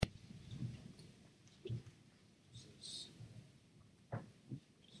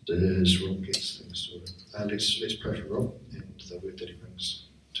as Rob gets things sorted. Let's pray for Rob and the word that he brings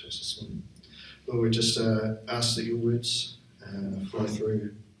to us this morning. Lord, we just ask that your words flow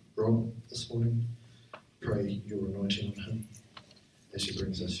through Rob this morning. Pray your anointing on him as he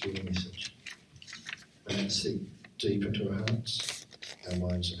brings us your message. May it seep deep into our hearts, our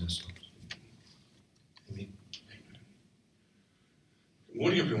minds and our souls. Amen. Good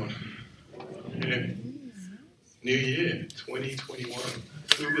morning, everyone. Yeah. New year, 2021.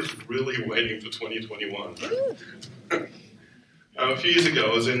 Who was really waiting for 2021? A few years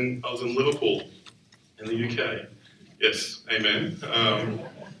ago, I was in Liverpool, in the UK. Yes, amen.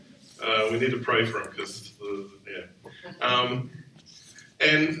 We need to pray for him because,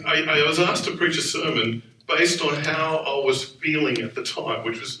 and I was asked to preach a sermon based on how I was feeling at the time,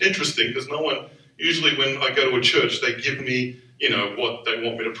 which was interesting because no one, usually when I go to a church, they give me, what they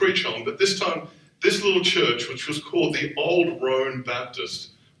want me to preach on. But this time, this little church, which was called the Old Roan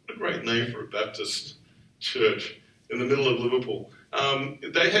Baptist, what a great name for a Baptist church in the middle of Liverpool.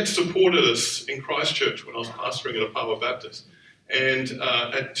 They had supported us in Christchurch when I was pastoring at Apava Baptist. And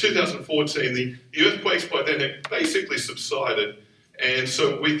at 2014, the earthquakes by then had basically subsided. And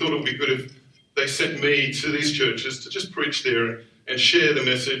so we thought it would be good if they sent me to these churches to just preach there and share the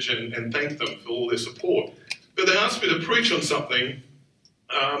message and thank them for all their support. But they asked me to preach on something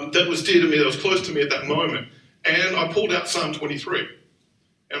that was dear to me, that was close to me at that moment. And I pulled out Psalm 23.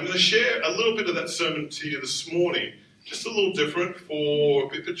 And I'm going to share a little bit of that sermon to you this morning. Just a little different,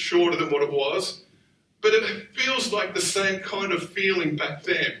 a bit shorter than what it was. But it feels like the same kind of feeling back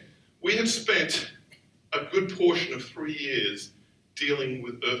then. We had spent a good portion of 3 years dealing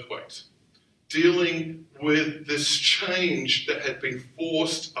with earthquakes, dealing with this change that had been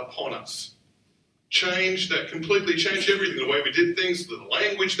forced upon us. Change that completely changed everything, the way we did things, the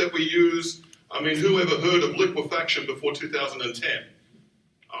language that we use. I mean, who ever heard of liquefaction before 2010?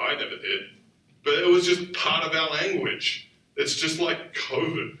 I never did. But it was just part of our language. It's just like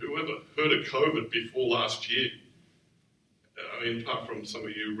COVID. Whoever heard of COVID before last year? I mean, apart from some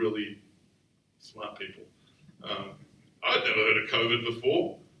of you really smart people. I'd never heard of COVID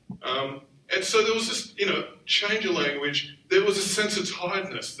before. And so there was this, change of language. There was a sense of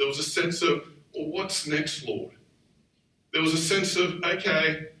tiredness. There was a sense of, well, what's next, Lord? There was a sense of,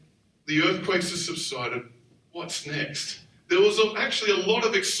 okay, the earthquakes have subsided. What's next? There was actually a lot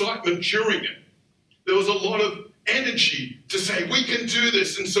of excitement during it. There was a lot of energy to say, we can do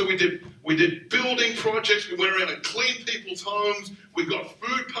this. And so we did building projects. We went around and cleaned people's homes. We got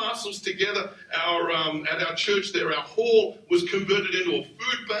food parcels together. At our church there, our hall was converted into a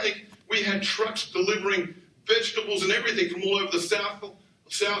food bank. We had trucks delivering vegetables and everything from all over the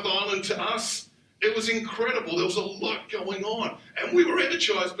South Island to us. It was incredible. There was a lot going on. And we were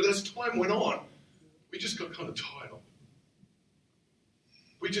energized, but as time went on, we just got kind of tired of it.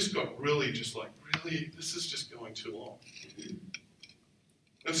 We just got really, this is just going too long.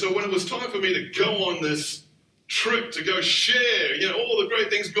 And so when it was time for me to go on this trip to go share, all the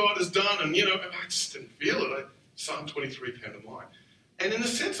great things God has done, and, I just didn't feel it. Psalm 23 came to mind. And in a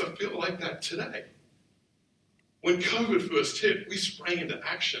sense, I feel like that today. When COVID first hit, we sprang into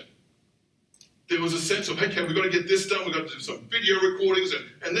action. There was a sense of, okay, we've got to get this done, we've got to do some video recordings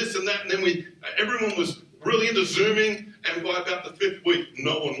and this and that, and then everyone was really into Zooming, and by about the 5th week,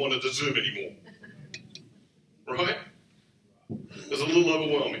 no one wanted to Zoom anymore. Right? It was a little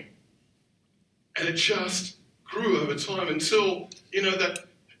overwhelming. And it just grew over time until, that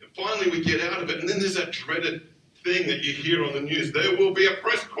finally we get out of it, and then there's that dreaded thing that you hear on the news. There will be a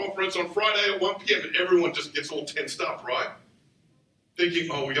press conference on Friday at 1 p.m. and everyone just gets all tensed up, right? Thinking,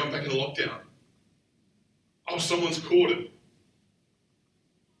 we're going back into lockdown. Someone's caught it.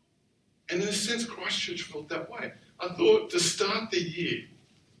 And in a sense, Christchurch felt that way. I thought to start the year,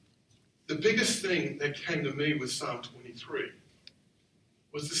 the biggest thing that came to me with Psalm 23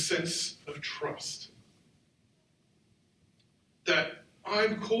 was the sense of trust. That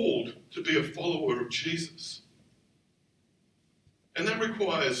I'm called to be a follower of Jesus. And that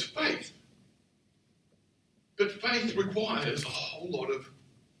requires faith. But faith requires a whole lot of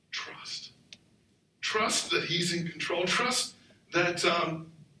trust. Trust that he's in control. Trust that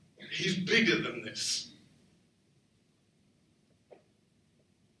he's bigger than this.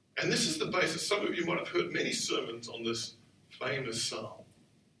 And this is the basis. Some of you might have heard many sermons on this famous psalm.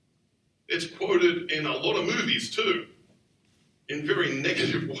 It's quoted in a lot of movies too, in very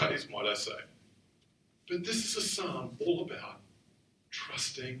negative ways, might I say. But this is a psalm all about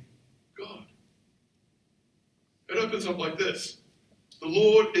trusting God. It opens up like this. The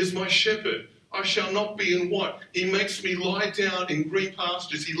Lord is my shepherd. I shall not be in want. He makes me lie down in green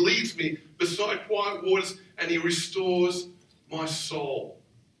pastures. He leads me beside quiet waters, and he restores my soul.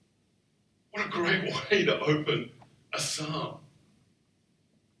 What a great way to open a psalm.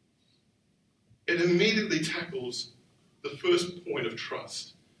 It immediately tackles the first point of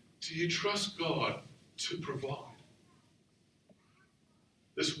trust. Do you trust God to provide?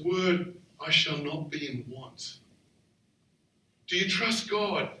 This word, I shall not be in want. Do you trust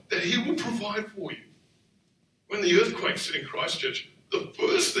God that he will provide for you? When the earthquake hit in Christchurch, the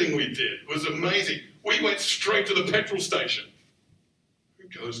first thing we did was amazing. We went straight to the petrol station. Who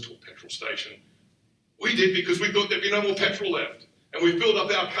goes to a petrol station? We did because we thought there'd be no more petrol left. And we filled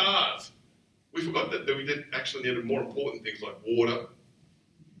up our cars. We forgot that we did actually needed more important things like water.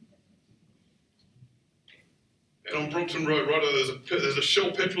 And on Brompton Road, right, there's a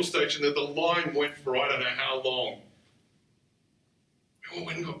Shell petrol station that the line went for I don't know how long. We all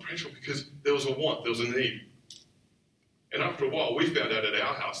went and got petrol because there was a want, there was a need. And after a while, we found out at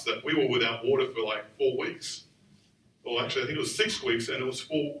our house that we were without water for like 4 weeks. Well, actually, I think it was 6 weeks, and it was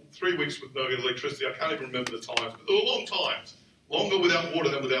 3 weeks with no electricity. I can't even remember the times, but there were long times. Longer without water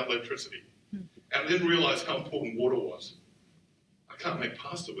than without electricity. And I didn't realise how important water was. I can't make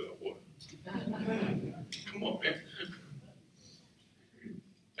pasta without water. Come on, man.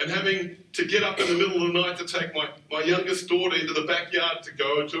 And having to get up in the middle of the night to take my youngest daughter into the backyard to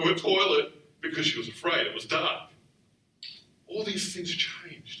go to her toilet because she was afraid it was dark. All these things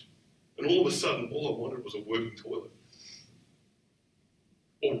changed. And all of a sudden, all I wanted was a working toilet.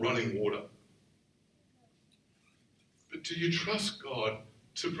 Or running water. But do you trust God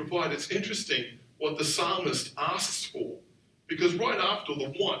to provide? It's interesting what the psalmist asks for. Because right after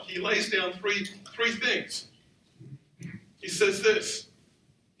the want, he lays down three things. He says this.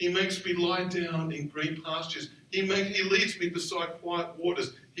 He makes me lie down in green pastures. He leads me beside quiet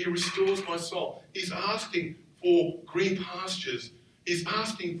waters. He restores my soul. He's asking for green pastures. He's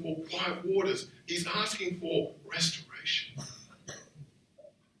asking for quiet waters. He's asking for restoration.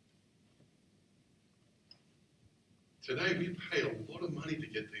 Today we pay a lot of money to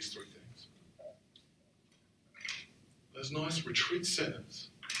get these three things. Those nice retreat centers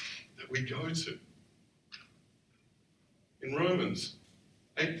that we go to. In Romans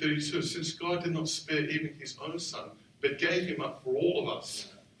 8:32, since God did not spare even his own son, but gave him up for all of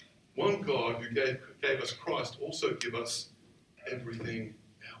us, one God who gave us Christ also give us everything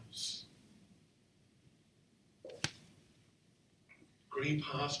else. Green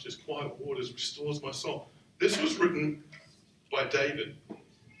pastures, quiet waters, restores my soul. This was written by David.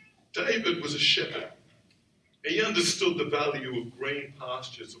 David was a shepherd. He understood the value of green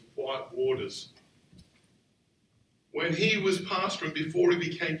pastures, of quiet waters. When he was pastoring before he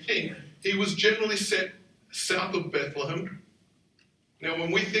became king, he was generally set south of Bethlehem. Now,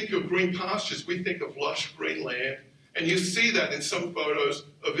 when we think of green pastures, we think of lush green land, and you see that in some photos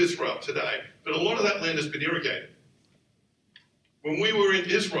of Israel today. But a lot of that land has been irrigated. When we were in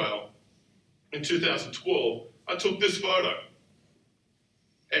Israel in 2012, I took this photo.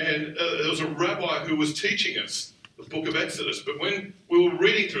 And there was a rabbi who was teaching us the book of Exodus. But when we were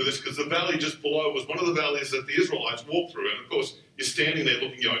reading through this, because the valley just below was one of the valleys that the Israelites walked through. And of course, you're standing there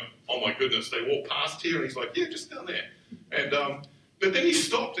looking, going, oh my goodness, they walk past here. And he's like, yeah, just down there. And but then he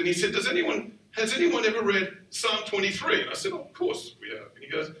stopped and he said, has anyone ever read Psalm 23? And I said, oh, of course we have. And he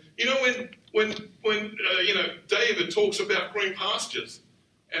goes, you know, when David talks about green pastures.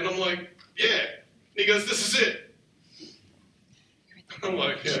 And I'm like, yeah. And he goes, this is it. I'm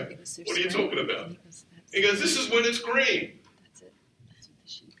like, yeah, what are you talking about? He goes, this is when it's green.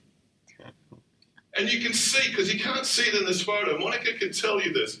 And you can see, because you can't see it in this photo, Monica can tell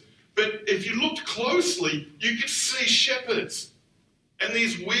you this, but if you looked closely, you could see shepherds and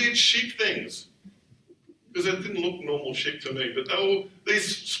these weird sheep things. Because it didn't look normal sheep to me, but they were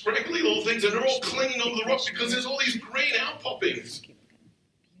these scraggly little things, and they're all clinging onto the rock because there's all these green outpoppings.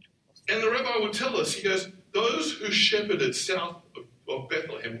 And the rabbi would tell us, he goes, those who shepherded south of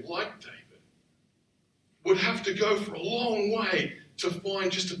Bethlehem, like David, would have to go for a long way to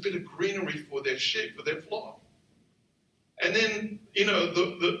find just a bit of greenery for their sheep, for their flock. And then,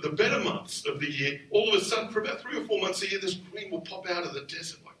 the better months of the year, all of a sudden, for about 3 or 4 months a year, this green will pop out of the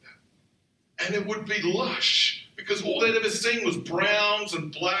desert like that. And it would be lush, because all they'd ever seen was browns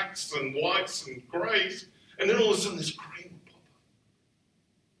and blacks and whites and greys. And then all of a sudden, this green would pop up.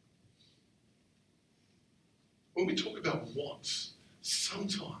 When we talk about wants,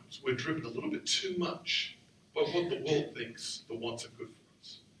 sometimes we're driven a little bit too much by what the world thinks the wants are good for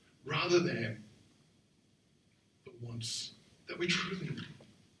us, rather than the wants that we truly need.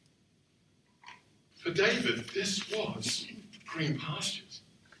 For David, this was green pastures.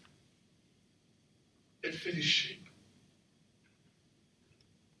 It fed his sheep.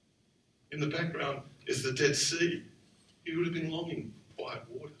 In the background is the Dead Sea. He would have been longing for quiet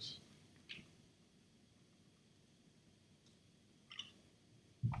waters.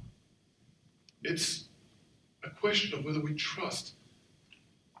 It's a question of whether we trust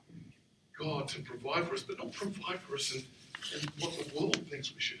God to provide for us, but not provide for us in what the world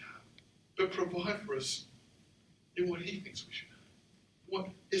thinks we should have, but provide for us in what he thinks we should have. What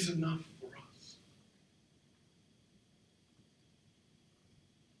is enough for us?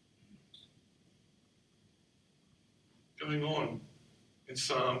 Going on in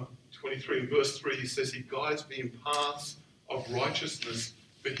Psalm 23, verse 3, he says, he guides me in paths of righteousness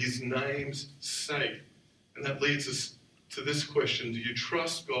for his name's sake. And that leads us to this question: do you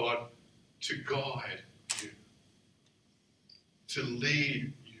trust God to guide you, to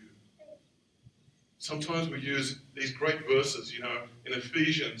lead you? Sometimes we use these great verses, in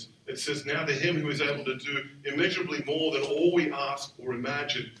Ephesians. It says, now to him who is able to do immeasurably more than all we ask or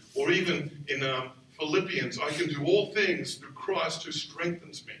imagine. Or even in Philippians, I can do all things through Christ who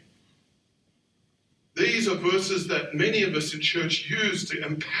strengthens me. These are verses that many of us in church use to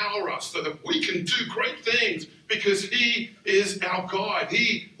empower us so that we can do great things because he is our guide.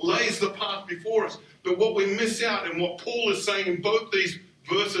 He lays the path before us. But what we miss out, and what Paul is saying in both these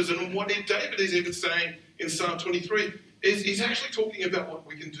verses and what David is even saying in Psalm 23, is he's actually talking about what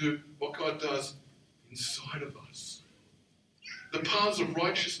we can do, what God does inside of us. The paths of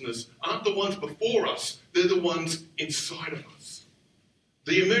righteousness aren't the ones before us, they're the ones inside of us.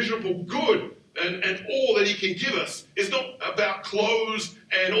 The immeasurable good and all that he can give us is not about clothes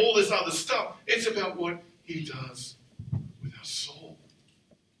and all this other stuff. It's about what he does with our soul,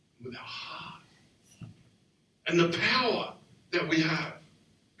 with our heart, and the power that we have.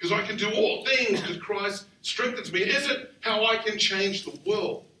 Because I can do all things because Christ strengthens me. It isn't how I can change the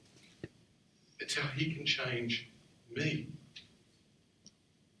world. It's how he can change me.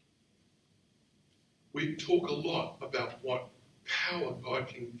 We talk a lot about what power God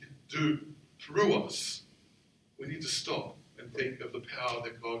can do through us. We need to stop and think of the power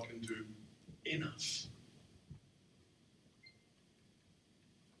that God can do in us.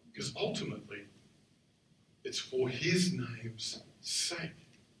 Because ultimately, it's for his name's sake.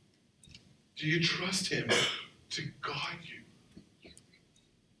 Do you trust him to guide you?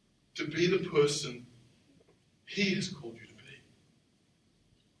 To be the person he has called you to be?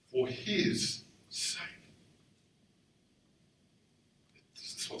 For his sake.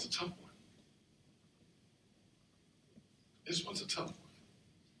 This one's a tough one. This one's a tough one.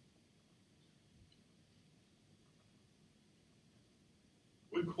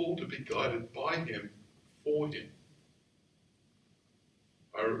 We're called to be guided by him, for him.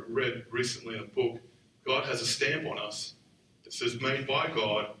 I read recently in a book, God has a stamp on us that says made by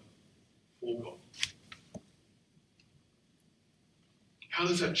God, for God. How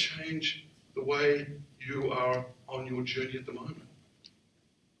does that change the way you are on your journey at the moment?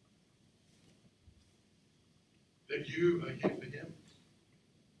 That you are here for him.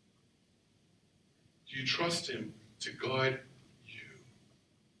 Do you trust him to guide you?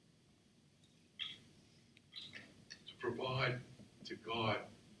 To provide, to guide.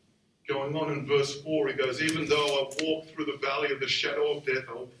 Going on in verse 4, he goes, even though I walk through the valley of the shadow of death,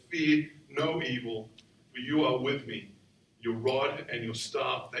 I will fear no evil, for you are with me. Your rod and your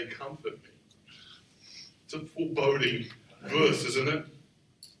staff, they comfort me. It's a foreboding verse, isn't it?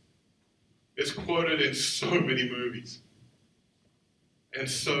 It's quoted in so many movies and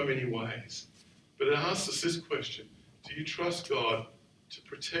so many ways. But it asks us this question: do you trust God to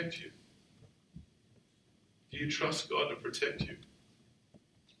protect you? Do you trust God to protect you?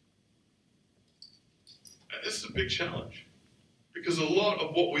 And this is a big challenge, because a lot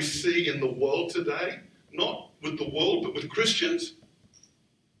of what we see in the world today, not with the world but with Christians,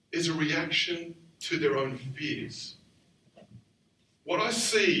 is a reaction to their own fears. What I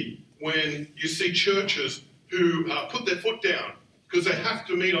see when you see churches who put their foot down because they have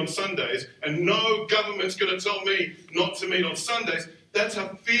to meet on Sundays and no government's going to tell me not to meet on Sundays, that's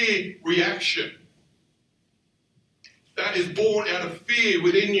a fear reaction. That is born out of fear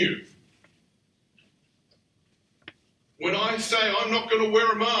within you. When I say I'm not going to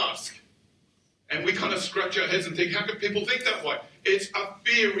wear a mask, and we kind of scratch our heads and think, how can people think that way? It's a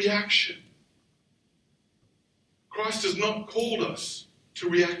fear reaction. Christ has not called us to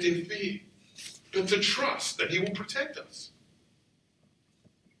react in fear, but to trust that he will protect us.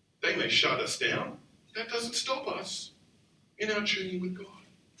 They may shut us down. That doesn't stop us in our journey with God.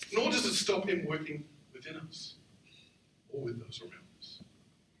 Nor does it stop him working within us or with those around us.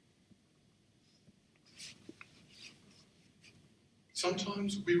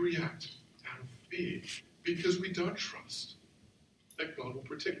 Sometimes we react out of fear because we don't trust that God will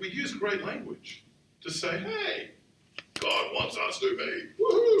protect. We use great language to say, hey, God wants us to be.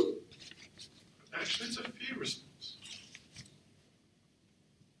 Woohoo! Actually, it's a fear response.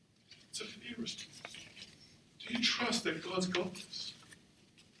 It's a fear you respond? Do you trust that God's got this?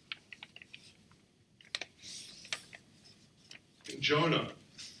 In Jonah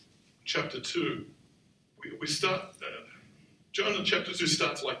chapter 2, we start, Jonah chapter 2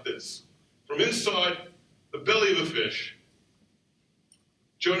 starts like this. From inside the belly of a fish,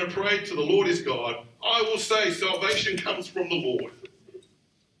 Jonah prayed to the Lord his God, I will say salvation comes from the Lord.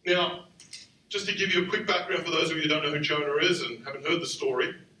 Now, just to give you a quick background for those of you who don't know who Jonah is and haven't heard the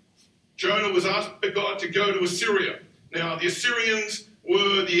story, Jonah was asked by God to go to Assyria. Now, the Assyrians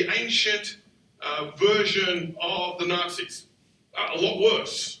were the ancient version of the Nazis. A lot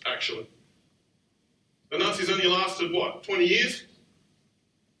worse, actually. The Nazis only lasted, 20 years?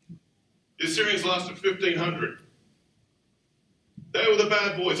 The Assyrians lasted 1,500. They were the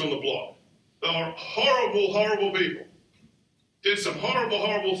bad boys on the block. They were horrible, horrible people. Did some horrible,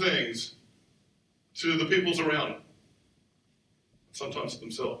 horrible things to the peoples around them. Sometimes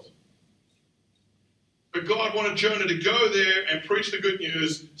themselves. But God wanted Jonah to go there and preach the good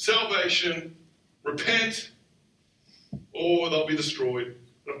news, salvation, repent, or they'll be destroyed.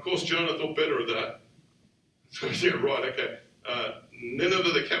 And of course, Jonah thought better of that. So, yeah, right, okay.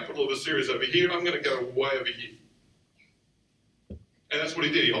 Nineveh, the capital of Assyria, is over here. I'm going to go way over here. And that's what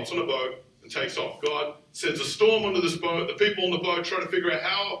he did. He hops on a boat and takes off. God sends a storm onto this boat. The people on the boat try to figure out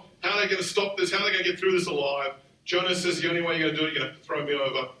how they're going to stop this, how they're going to get through this alive. Jonah says, the only way you're going to do it, you're going to have to throw me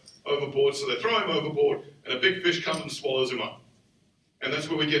overboard. So they throw him overboard, and a big fish comes and swallows him up. And that's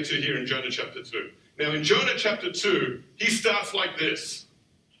where we get to here in Jonah chapter 2. Now, in Jonah chapter 2, he starts like this.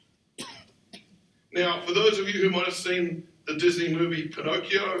 Now, for those of you who might have seen the Disney movie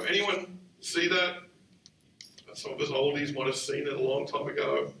Pinocchio, anyone see that? Some of us oldies might have seen it a long time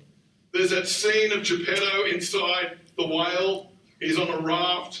ago. There's that scene of Geppetto inside the whale. He's on a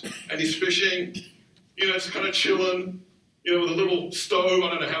raft and he's fishing. Just kind of chilling, with a little stove. I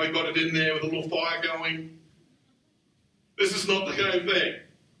don't know how he got it in there with a little fire going. This is not the same thing.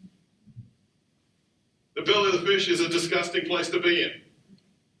 The belly of the fish is a disgusting place to be in.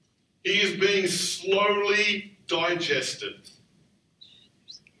 He is being slowly digested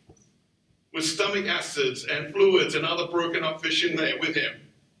with stomach acids and fluids and other broken up fish in there with him.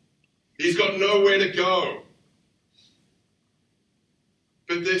 He's got nowhere to go.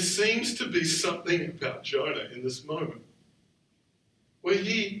 But there seems to be something about Jonah in this moment where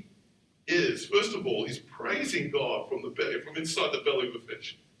he is, first of all, he's praising God from inside the belly of the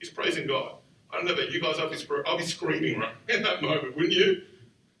fish. He's praising God. I don't know about you guys, I'll be screaming right in that moment, wouldn't you?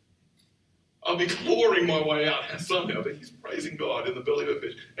 I'll be clawing my way out somehow, but he's praising God in the belly of a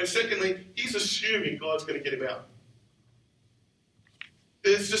fish. And secondly, he's assuming God's going to get him out.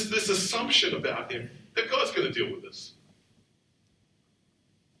 There's just this assumption about him that God's going to deal with this.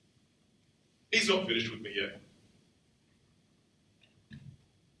 He's not finished with me yet.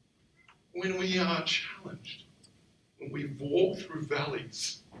 When we are challenged, when we walk through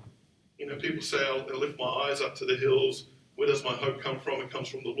valleys, people say, I'll lift my eyes up to the hills. Where does my hope come from? It comes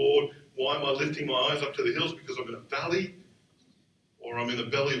from the Lord. Why am I lifting my eyes up to the hills? Because I'm in a valley, or I'm in the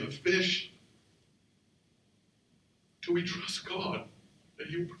belly of a fish. Do we trust God that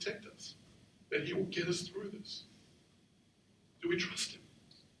He will protect us? That He will get us through this? Do we trust Him?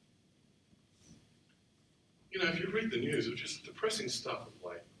 If you read the news, it's just depressing stuff of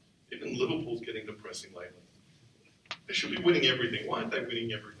late. Even Liverpool's getting depressing lately. They should be winning everything. Why aren't they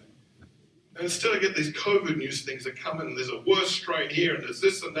winning everything? And instead I get these COVID news things that come in, and there's a worse strain here, and there's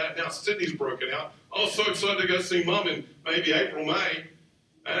this and that. Now Sydney's broken out. I was so excited to go see Mum in maybe April, May.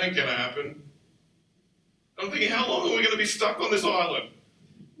 That ain't going to happen. I'm thinking, how long are we going to be stuck on this island?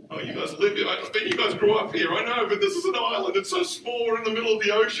 Oh, you guys live here. I bet you guys grew up here. I know, but this is an island. It's so small. We're in the middle of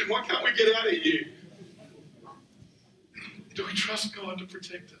the ocean. Why can't we get out of here? Do we trust God to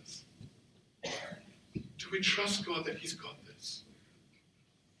protect us? Do we trust God that He's got this?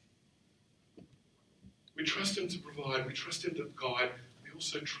 We trust Him to provide. We trust Him to guide. We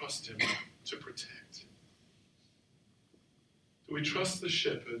also trust Him to protect. Do we trust the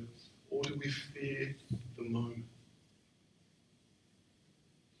shepherd, or do we fear the moment?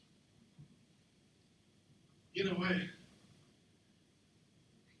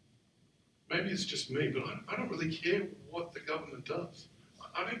 Maybe it's just me, but I don't really care what the government does.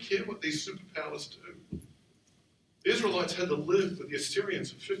 I don't care what these superpowers do. The Israelites had to live with the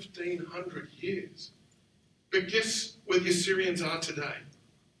Assyrians for 1,500 years. But guess where the Assyrians are today?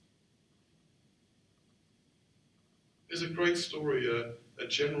 There's a great story, a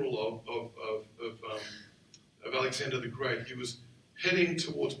general of Alexander the Great. He was heading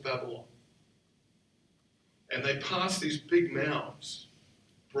towards Babylon. And they passed these big mounds,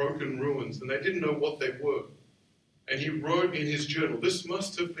 broken ruins, and they didn't know what they were. And he wrote in his journal, this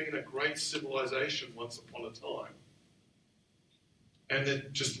must have been a great civilization once upon a time. And then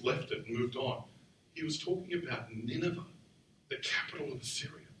just left it and moved on. He was talking about Nineveh, the capital of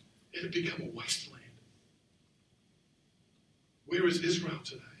Assyria. It had become a wasteland. Where is Israel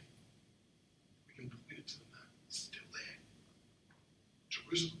today? We can point it to the map. It's still there.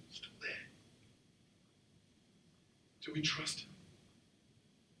 Jerusalem is still there. Do we trust him?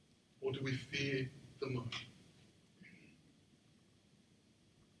 Or do we fear the moment?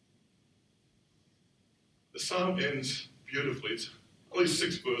 The psalm ends beautifully. It's only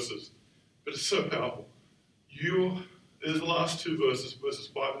 6 verses, but it's so powerful. There's the last 2 verses, verses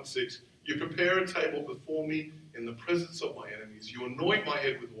 5 and 6. You prepare a table before me in the presence of my enemies. You anoint my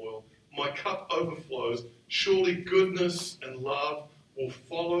head with oil. My cup overflows. Surely goodness and love will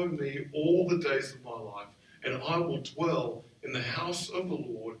follow me all the days of my life, and I will dwell in the house of the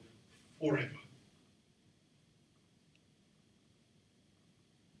Lord forever.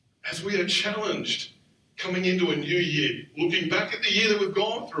 As we are challenged coming into a new year, looking back at the year that we've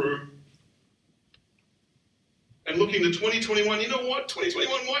gone through, and looking to 2021, you know what?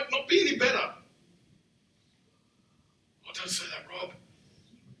 2021 might not be any better. Oh, don't say that, Rob.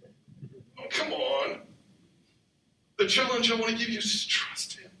 Oh, come on. The challenge I want to give you is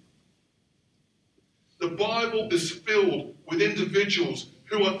trust him. The Bible is filled with individuals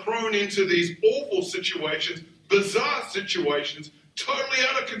who are thrown into these awful situations, bizarre situations, totally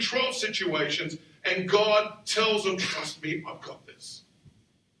out of control situations, and God tells them, trust me, I've got this.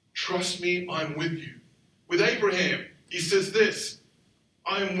 Trust me, I'm with you. With Abraham, he says this,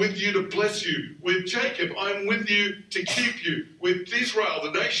 I am with you to bless you. With Jacob, I am with you to keep you. With Israel,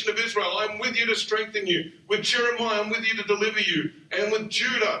 the nation of Israel, I am with you to strengthen you. With Jeremiah, I'm with you to deliver you. And with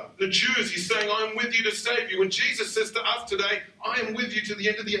Judah, the Jews, he's saying, I am with you to save you. And Jesus says to us today, I am with you to the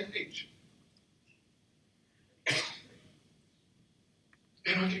end of the age.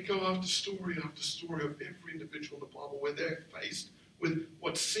 And I could go after story of every individual in the Bible where they're faced with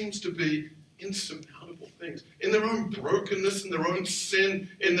what seems to be insurmountable things. In their own brokenness, in their own sin,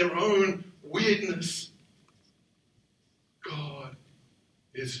 in their own weirdness. God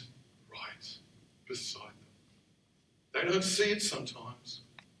is right beside them. They don't see it sometimes,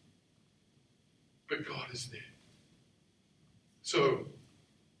 but God is there. So,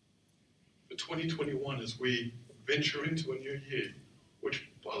 for 2021, as we venture into a new year, which,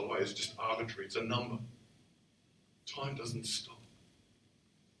 by the way, is just arbitrary, it's a number. Time doesn't stop.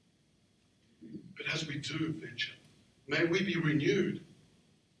 But as we do venture, may we be renewed,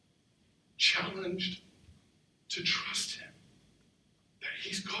 challenged to trust him, that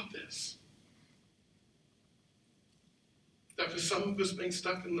he's got this. That for some of us, being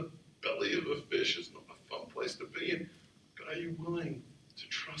stuck in the belly of a fish is not a fun place to be in, but are you willing to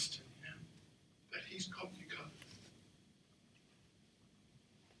trust in him, that he's got you covered?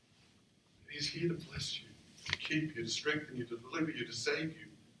 He's here to bless you, to keep you, to strengthen you, to deliver you, to save you,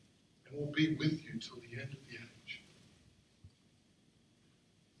 and will be with you till the end of the age.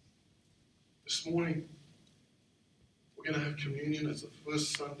 This morning, we're going to have communion as the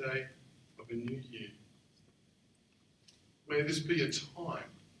first Sunday of a new year. May this be a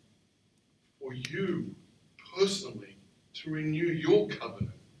time for you personally to renew your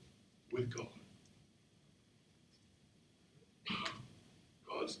covenant with God.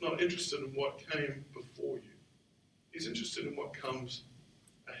 God's not interested in what came before you. He's interested in what comes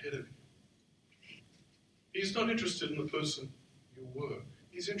ahead of you. He's not interested in the person you were.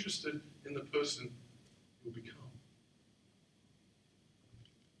 He's interested in the person you'll become.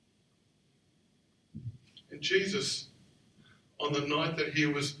 And Jesus, on the night that he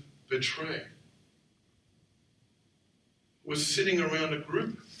was betrayed, was sitting around a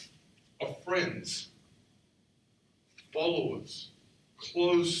group of friends, followers,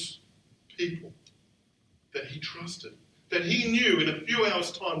 close people that he trusted, that he knew in a few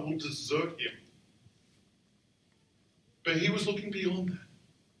hours' time will desert him. But he was looking beyond that.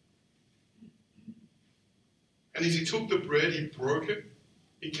 And as he took the bread, he broke it,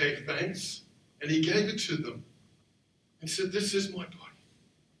 he gave thanks, and he gave it to them. And said, this is my body,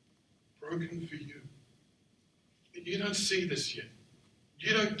 broken for you. You don't see this yet.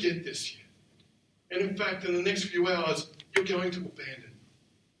 You don't get this yet. And in fact, in the next few hours, you're going to abandon.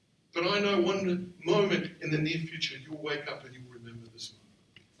 But I know one moment in the near future, you'll wake up and you'll remember this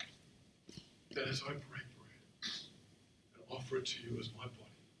moment. That as I break bread and offer it to you as my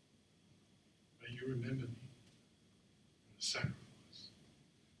body, may you remember me and the sacrifice.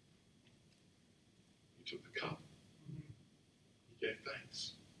 He took the cup. He gave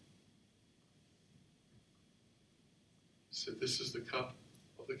thanks. He said, this is the cup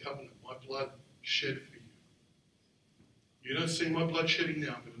of the covenant, my blood shed for you. You don't see my blood shedding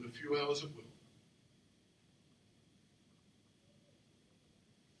now, but in a few hours it will.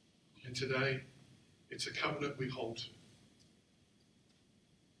 And today, it's a covenant we hold to.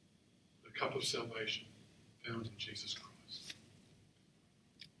 The cup of salvation found in Jesus Christ.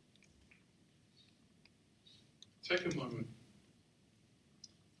 Take a moment.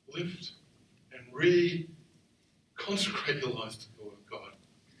 Lift and consecrate your lives to the Lord God.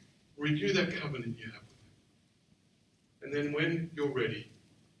 Renew that covenant you have with Him. And then when you're ready,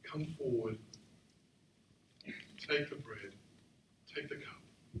 come forward, take the bread, take the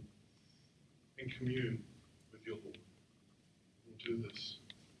cup, and commune with your Lord. And do this.